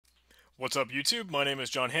What's up YouTube? My name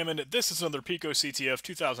is John Hammond. This is another picoCTF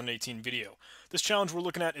 2018 video. This challenge we're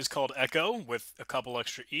looking at is called echooo with a couple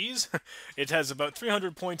extra E's. It has about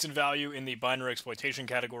 300 points in value in the binary exploitation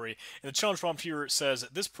category, and the challenge prompt here says,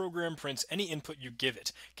 this program prints any input you give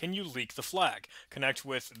it. Can you leak the flag? Connect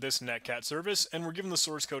with this netcat service, and we're given the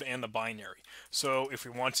source code and the binary. So if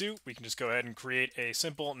we want to, we can just go ahead and create a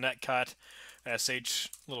simple netcat sh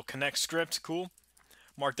little connect script, cool.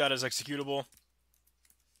 Mark that as executable.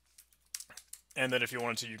 And then if you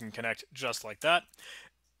wanted to, you can connect just like that.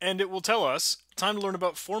 And it will tell us, time to learn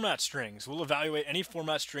about format strings. We'll evaluate any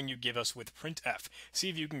format string you give us with printf. See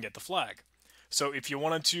if you can get the flag. So if you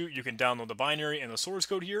wanted to, you can download the binary and the source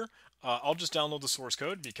code here. I'll just download the source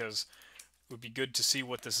code because it would be good to see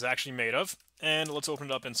what this is actually made of. And let's open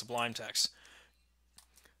it up in Sublime Text.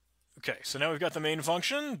 Okay, so now we've got the main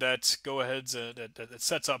function that that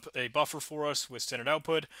sets up a buffer for us with standard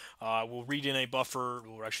output. We'll read in a buffer,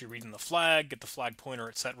 we'll actually read in the flag, get the flag pointer,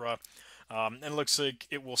 etc. And it looks like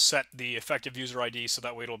it will set the effective user ID so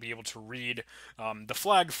that way it'll be able to read the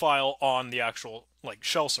flag file on the actual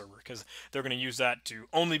shell server, because they're going to use that to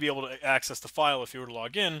only be able to access the file if you were to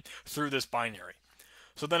log in through this binary.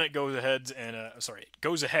 So then it goes ahead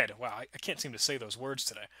and, wow, I can't seem to say those words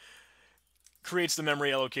today. Creates the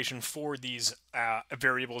memory allocation for these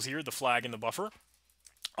variables here, the flag and the buffer,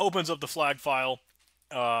 opens up the flag file,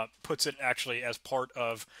 puts it actually as part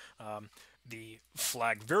of the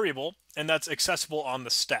flag variable, and that's accessible on the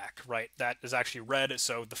stack, right? That is actually read,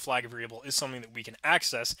 so the flag variable is something that we can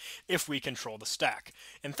access if we control the stack.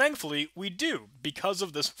 And thankfully, we do, because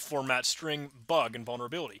of this format string bug and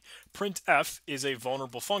vulnerability. Printf is a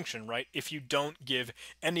vulnerable function, right? If you don't give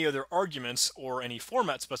any other arguments or any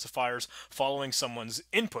format specifiers following someone's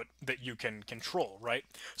input that you can control, right?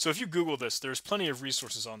 So if you Google this, there's plenty of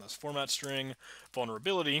resources on this. Format string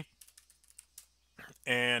vulnerability,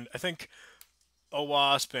 and I think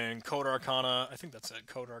OWASP and Code Arcana, I think that's it,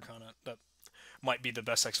 Code Arcana, that might be the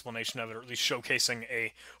best explanation of it, or at least showcasing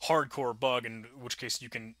a hardcore bug, in which case you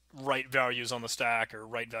can write values on the stack or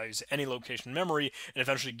write values at any location in memory and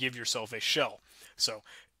eventually give yourself a shell. So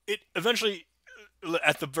it eventually,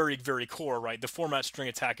 at the very, very core, right, the format string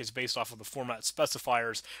attack is based off of the format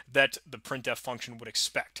specifiers that the printf function would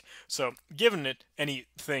expect. So given it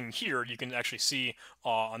anything here, you can actually see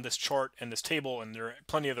on this chart and this table, and there are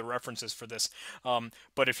plenty of the references for this,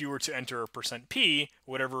 but if you were to enter %p,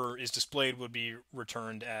 whatever is displayed would be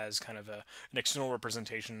returned as kind of an external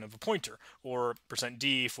representation of a pointer, or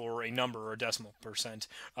 %d for a number or a decimal,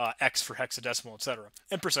 %x for hexadecimal, etc.,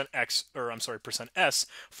 and %x, or I'm sorry, %s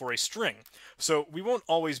for a string. So we won't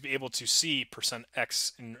always be able to see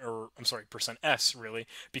 %x, %s really,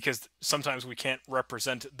 because sometimes we can't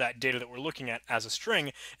represent that data that we're looking at as a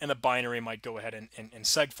string, and the binary might go ahead and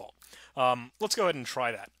segfault. Let's go ahead and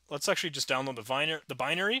try that. Let's actually just download the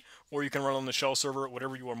binary, or you can run on the shell server,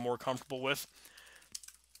 whatever you are more comfortable with.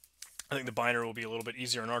 I think the binary will be a little bit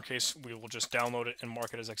easier in our case. We will just download it and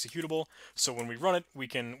mark it as executable, so when we run it, we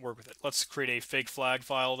can work with it. Let's create a fake flag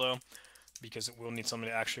file, though, because it will need something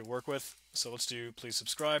to actually work with. So let's do please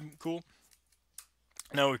subscribe. Cool.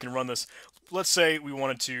 Now we can run this. Let's say we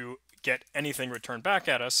wanted to get anything returned back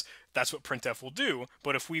at us. That's what printf will do.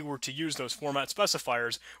 But if we were to use those format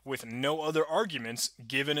specifiers with no other arguments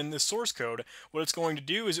given in the source code, what it's going to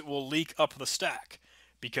do is it will leak up the stack,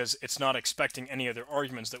 because it's not expecting any other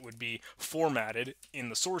arguments that would be formatted in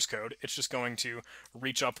the source code. It's just going to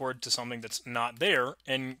reach upward to something that's not there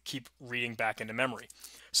and keep reading back into memory.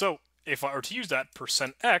 So if I were to use that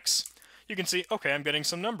 %x, you can see, okay, I'm getting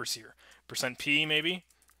some numbers here. %p maybe?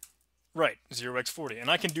 Right, 0x40. And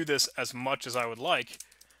I can do this as much as I would like,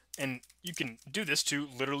 and you can do this to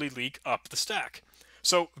literally leak up the stack.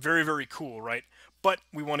 So very, very cool, right? But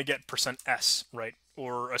we want to get %s, right?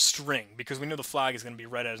 Or a string, because we know the flag is going to be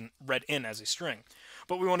read in as a string.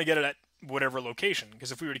 But we want to get it at whatever location,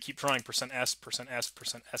 because if we were to keep trying %s,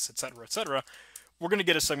 etc., etc., we're going to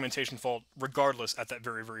get a segmentation fault regardless at that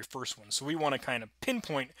very, very first one. So we want to kind of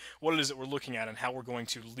pinpoint what it is that we're looking at and how we're going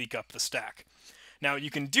to leak up the stack. Now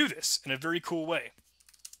you can do this in a very cool way.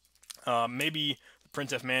 Maybe the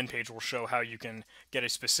printf man page will show how you can get a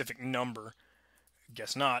specific number.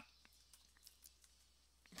 Guess not.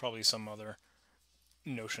 Probably some other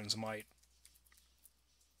notions might.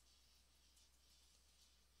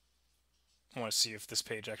 I want to see if this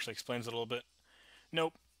page actually explains it a little bit.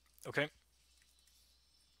 Nope. Okay.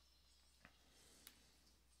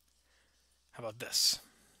 How about this?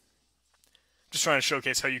 Just trying to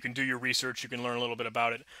showcase how you can do your research. You can learn a little bit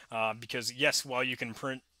about it, because yes, while you can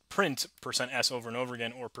print %s over and over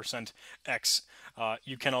again, or %x,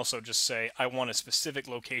 you can also just say, I want a specific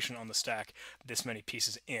location on the stack, this many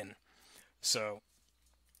pieces in. So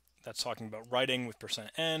that's talking about writing with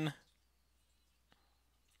 %n.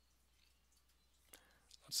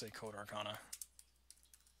 Let's say code arcana.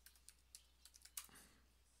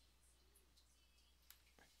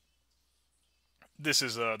 This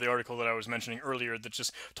is the article that I was mentioning earlier that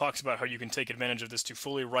just talks about how you can take advantage of this to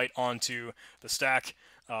fully write onto the stack,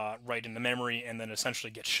 write in the memory, and then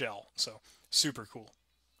essentially get shell. So super cool.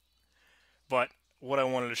 But what I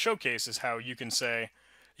wanted to showcase is how you can say,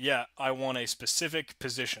 yeah, I want a specific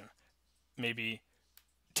position, maybe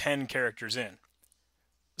 10 characters in.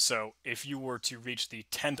 So if you were to reach the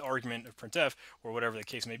 10th argument of printf, or whatever the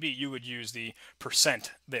case may be, you would use the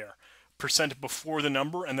 % there. % before the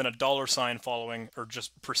number, and then a $sign following, or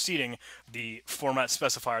just preceding the format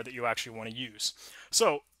specifier that you actually want to use.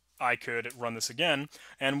 So I could run this again,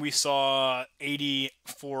 and we saw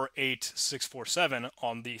 848647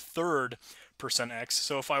 on the third %x.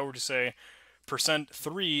 So if I were to say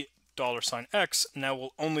 %3 $x, now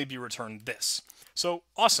will only be returned this. So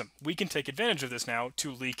awesome, we can take advantage of this now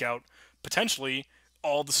to leak out potentially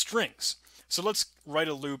all the strings. So let's write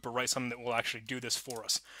a loop or write something that will actually do this for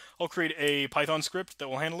us. I'll create a Python script that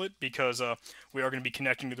will handle it because we are going to be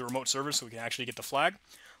connecting to the remote server so we can actually get the flag.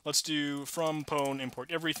 Let's do from pwn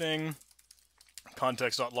import everything,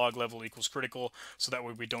 context.log level equals critical, so that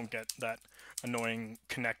way we don't get that annoying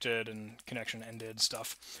connected and connection ended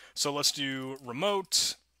stuff. So let's do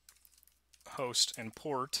remote host and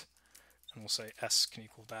port, and we'll say s can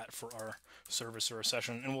equal that for our service or a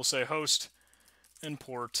session, and we'll say host and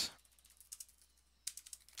port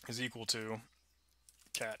is equal to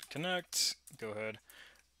cat connect. Go ahead.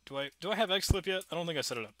 Do I have xlib yet? I don't think I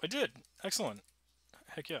set it up. I did. Excellent.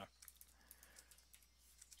 Heck yeah.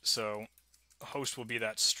 So host will be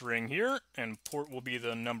that string here, and port will be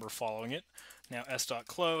the number following it. Now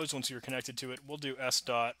s.close, once you're connected to it, we'll do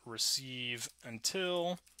s.receive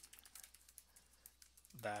until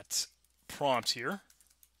that prompt here.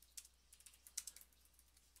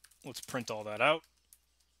 Let's print all that out.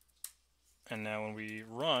 And now when we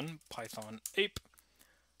run python ape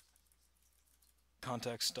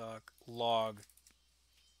context.log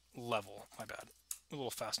level, my bad, a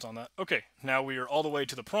little fast on that. Okay, now we are all the way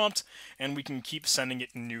to the prompt, and we can keep sending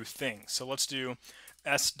it new things. So let's do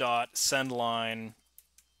s.sendLine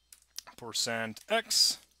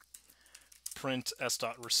 %x print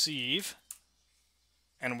s.receive,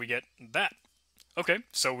 and we get that. Okay,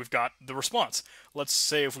 so we've got the response. Let's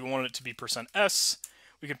say if we wanted it to be %s,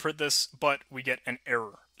 we can print this, but we get an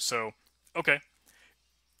error. So, okay,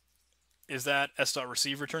 is that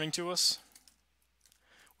s.receive returning to us?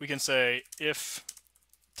 We can say if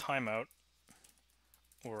timeout,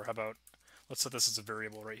 or how about, let's set this as a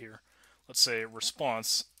variable right here. Let's say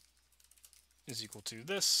response is equal to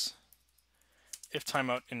this. If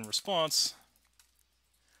timeout in response,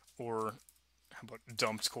 or how about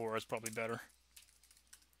dumped core is probably better.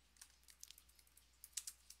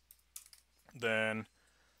 Then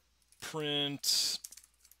print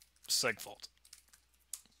segfault.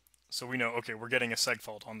 So we know, okay, we're getting a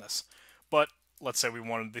segfault on this. But let's say we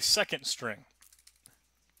wanted the second string.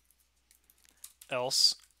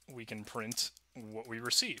 Else we can print what we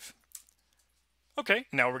receive. Okay,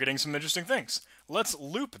 now we're getting some interesting things. Let's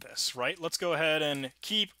loop this, right? Let's go ahead and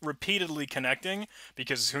keep repeatedly connecting,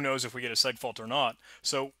 because who knows if we get a segfault or not.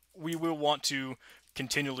 So we will want to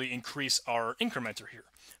continually increase our incrementer here.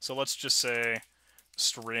 So let's just say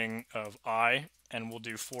string of I, and we'll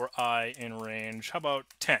do for I in range, how about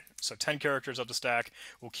 10? So 10 characters up the stack.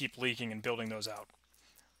 We'll keep leaking and building those out.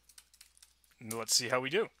 And let's see how we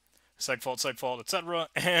do. Segfault, etc.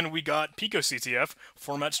 And we got picoCTF,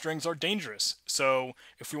 format strings are dangerous. So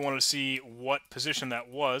if we wanted to see what position that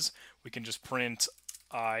was, we can just print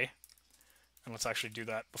I. And let's actually do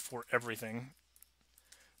that before everything,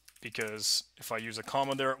 because if I use a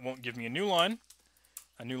comma there, it won't give me a new line,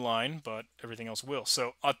 but everything else will.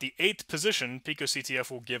 So at the 8th position, picoCTF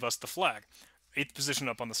will give us the flag. 8th position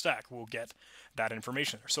up on the stack, we'll get that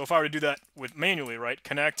information there. So if I were to do that with manually, right,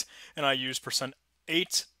 connect, and I use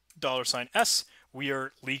 %8 $s, we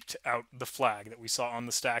are leaked out the flag that we saw on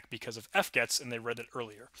the stack because of fgets, and they read it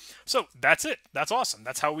earlier. So that's it. That's awesome.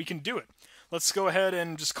 That's how we can do it. Let's go ahead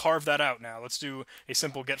and just carve that out now. Let's do a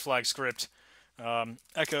simple get flag script.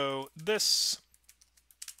 Echo this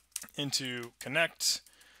into connect.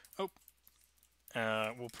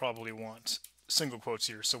 We'll probably want single quotes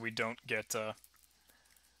here so we don't get.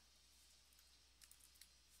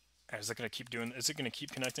 Is it going to keep doing? Is it going to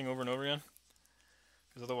keep connecting over and over again?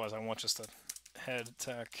 Because otherwise, I want just a head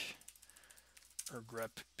tech or grep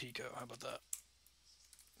pico. How about that?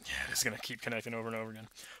 Yeah, it's going to keep connecting over and over again.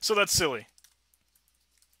 So that's silly.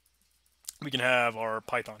 We can have our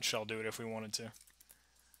Python shell do it if we wanted to.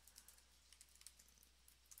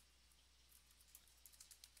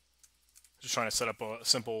 Just trying to set up a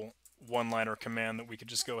simple one-liner command that we could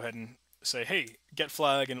just go ahead and say, hey, get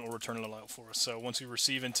flag, and it will return it out for us. So once we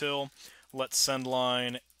receive until, let's send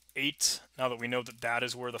line 8. Now that we know that that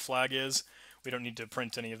is where the flag is, we don't need to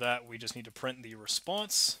print any of that. We just need to print the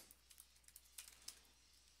response.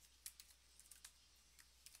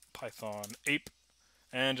 Python ape,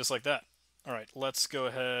 and just like that. All right, let's go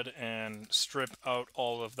ahead and strip out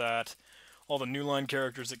all of that, all the new line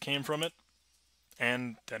characters that came from it.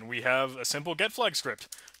 And then we have a simple getFlag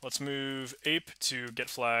script. Let's move ape to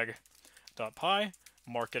getFlag.py,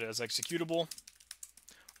 mark it as executable,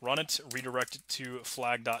 run it, redirect it to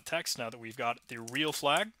flag.txt now that we've got the real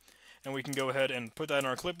flag, and we can go ahead and put that in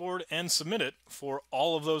our clipboard and submit it for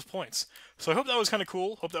all of those points. So I hope that was kind of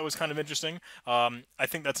cool. Hope that was kind of interesting. I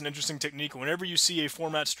think that's an interesting technique. Whenever you see a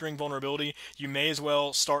format string vulnerability, you may as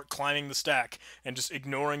well start climbing the stack and just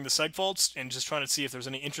ignoring the segfaults and just trying to see if there's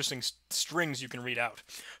any interesting strings you can read out.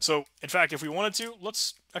 So, in fact, if we wanted to,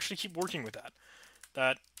 let's actually keep working with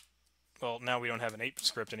that. Well, now we don't have an ape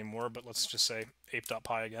script anymore, but let's just say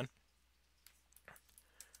ape.py again.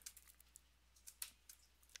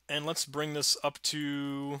 And let's bring this up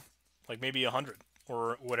to like maybe 100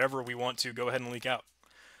 or whatever we want to go ahead and leak out.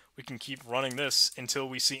 We can keep running this until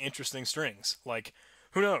we see interesting strings, like,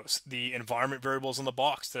 who knows, the environment variables in the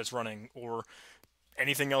box that it's running, or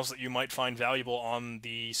anything else that you might find valuable on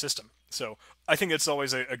the system. So I think it's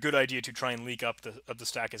always a good idea to try and leak up the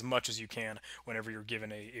stack as much as you can whenever you're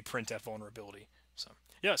given a printf vulnerability. So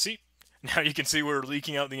yeah, see, now you can see we're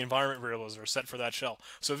leaking out the environment variables that are set for that shell.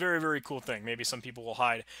 So very, very cool thing. Maybe some people will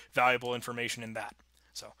hide valuable information in that.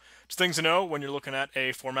 So just things to know when you're looking at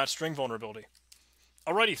a format string vulnerability.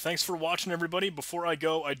 Alrighty, thanks for watching, everybody. Before I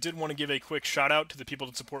go, I did want to give a quick shout out to the people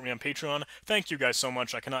that support me on Patreon. Thank you guys so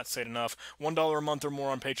much. I cannot say it enough. $1 a month or more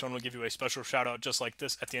on Patreon will give you a special shout out just like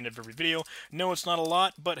this at the end of every video. No, it's not a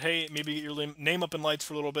lot, but hey, maybe get your name up in lights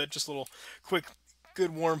for a little bit. Just a little quick,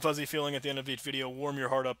 good, warm, fuzzy feeling at the end of each video. Warm your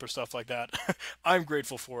heart up or stuff like that. I'm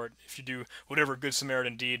grateful for it. If you do whatever good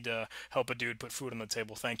Samaritan deed to help a dude put food on the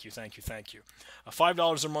table, thank you, thank you, thank you.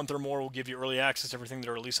 $5 a month or more will give you early access to everything that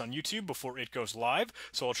I release on YouTube before it goes live.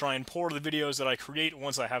 So I'll try and pour the videos that I create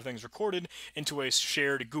once I have things recorded into a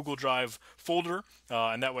shared Google Drive folder.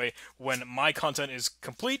 And that way, when my content is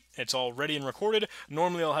complete, it's all ready and recorded.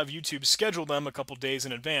 Normally, I'll have YouTube schedule them a couple days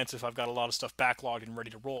in advance if I've got a lot of stuff backlogged and ready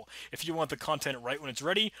to roll. If you want the content right when it's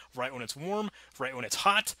ready, right when it's warm, right when it's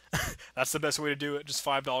hot, that's the best way to do it. Just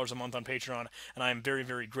 $5 a month on Patreon, and I am very,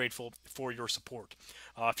 very grateful for your support.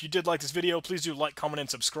 If you did like this video, please do like, comment, and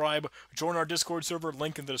subscribe. Join our Discord server,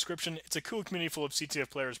 link in the description. It's a cool community full of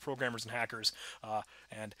CTF players, programmers, and hackers.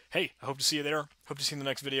 And hey, I hope to see you there. Hope to see you in the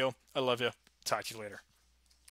next video. I love you. Talk to you later.